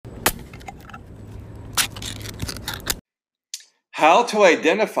How to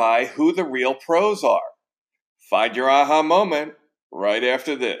identify who the real pros are. Find your aha moment right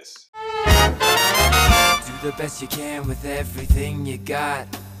after this. Do the best you can with everything you got.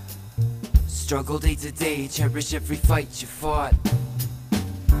 Struggle day to day, cherish every fight you fought.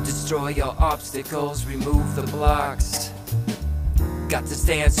 Destroy your obstacles, remove the blocks. Got to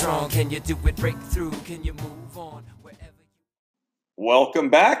stand strong, can you do it? Break through, can you move on wherever you... Welcome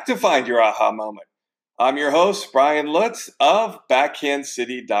back to Find Your Aha Moment. I'm your host, Brian Lutz of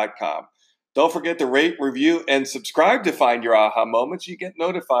BackhandCity.com. Don't forget to rate, review, and subscribe to Find Your Aha Moments. You get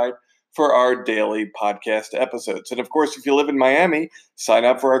notified for our daily podcast episodes. And of course, if you live in Miami, sign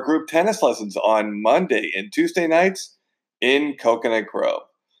up for our group tennis lessons on Monday and Tuesday nights in Coconut Grove.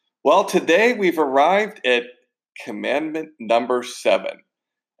 Well, today we've arrived at commandment number 7,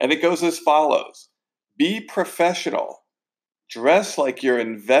 and it goes as follows. Be professional. Dress like you're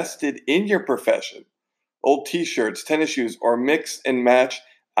invested in your profession. Old t-shirts, tennis shoes, or mix and match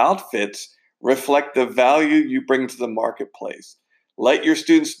outfits reflect the value you bring to the marketplace. Let your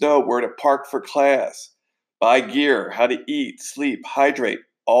students know where to park for class, buy gear, how to eat, sleep, hydrate.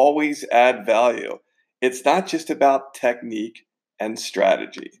 Always add value. It's not just about technique and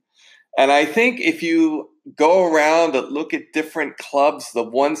strategy. And I think if you go around and look at different clubs, the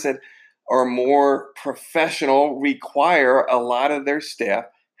ones that are more professional require a lot of their staff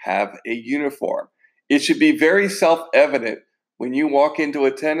have a uniform. It should be very self-evident when you walk into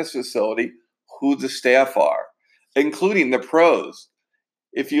a tennis facility who the staff are, including the pros.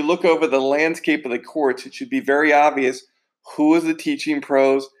 If you look over the landscape of the courts, it should be very obvious who are the teaching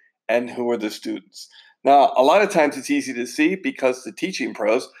pros and who are the students. Now, a lot of times it's easy to see because the teaching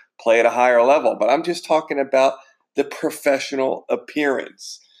pros play at a higher level, but I'm just talking about the professional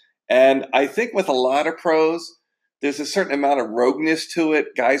appearance. And I think with a lot of pros, there's a certain amount of rogueness to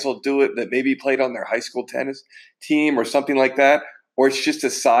it. Guys will do it that maybe played on their high school tennis team or something like that, or it's just a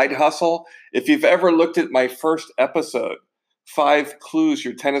side hustle. If you've ever looked at my first episode, 5 Clues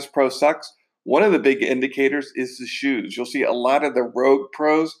Your Tennis Pro Sucks, one of the big indicators is the shoes. You'll see a lot of the rogue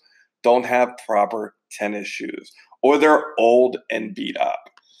pros don't have proper tennis shoes, or they're old and beat up.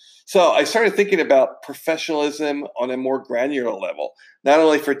 So I started thinking about professionalism on a more granular level, not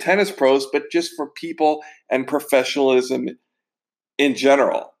only for tennis pros, but just for people and professionalism in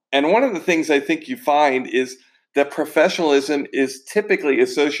general. And one of the things I think you find is that professionalism is typically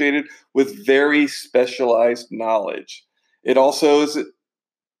associated with very specialized knowledge. It also is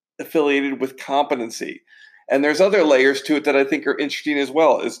affiliated with competency. And there's other layers to it that I think are interesting as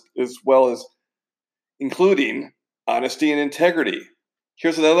well as including honesty and integrity.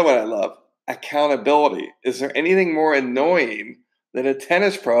 Here's another one I love, accountability. Is there anything more annoying than a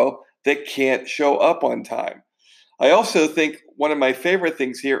tennis pro that can't show up on time? I also think one of my favorite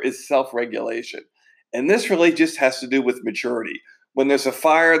things here is self-regulation. And this really just has to do with maturity. When there's a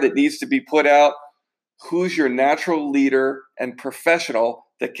fire that needs to be put out, who's your natural leader and professional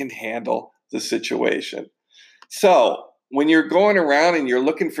that can handle the situation? So when you're going around and you're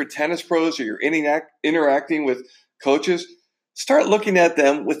looking for tennis pros or you're interacting with coaches, start looking at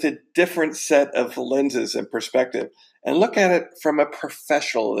them with a different set of lenses and perspective and look at it from a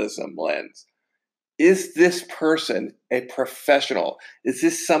professionalism lens. Is this person a professional? Is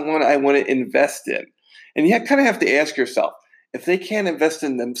this someone I want to invest in? And you kind of have to ask yourself, if they can't invest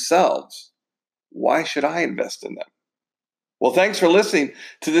in themselves, why should I invest in them? Well, thanks for listening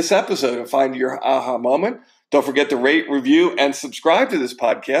to this episode of Find Your Aha Moment. Don't forget to rate, review, and subscribe to this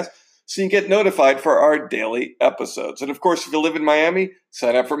podcast so you can get notified for our daily episodes. And of course, if you live in Miami,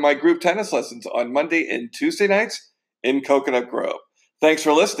 sign up for my group tennis lessons on Monday and Tuesday nights in Coconut Grove. Thanks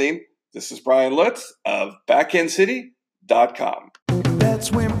for listening. This is Brian Lutz of BackhandCity.com.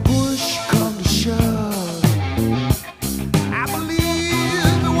 That's when push comes to shove. I believe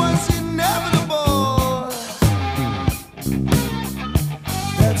it was inevitable.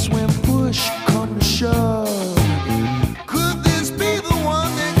 That's when push comes to shove. Could this be the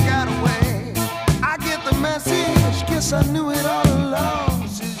one that got away? I get the message, guess I knew it.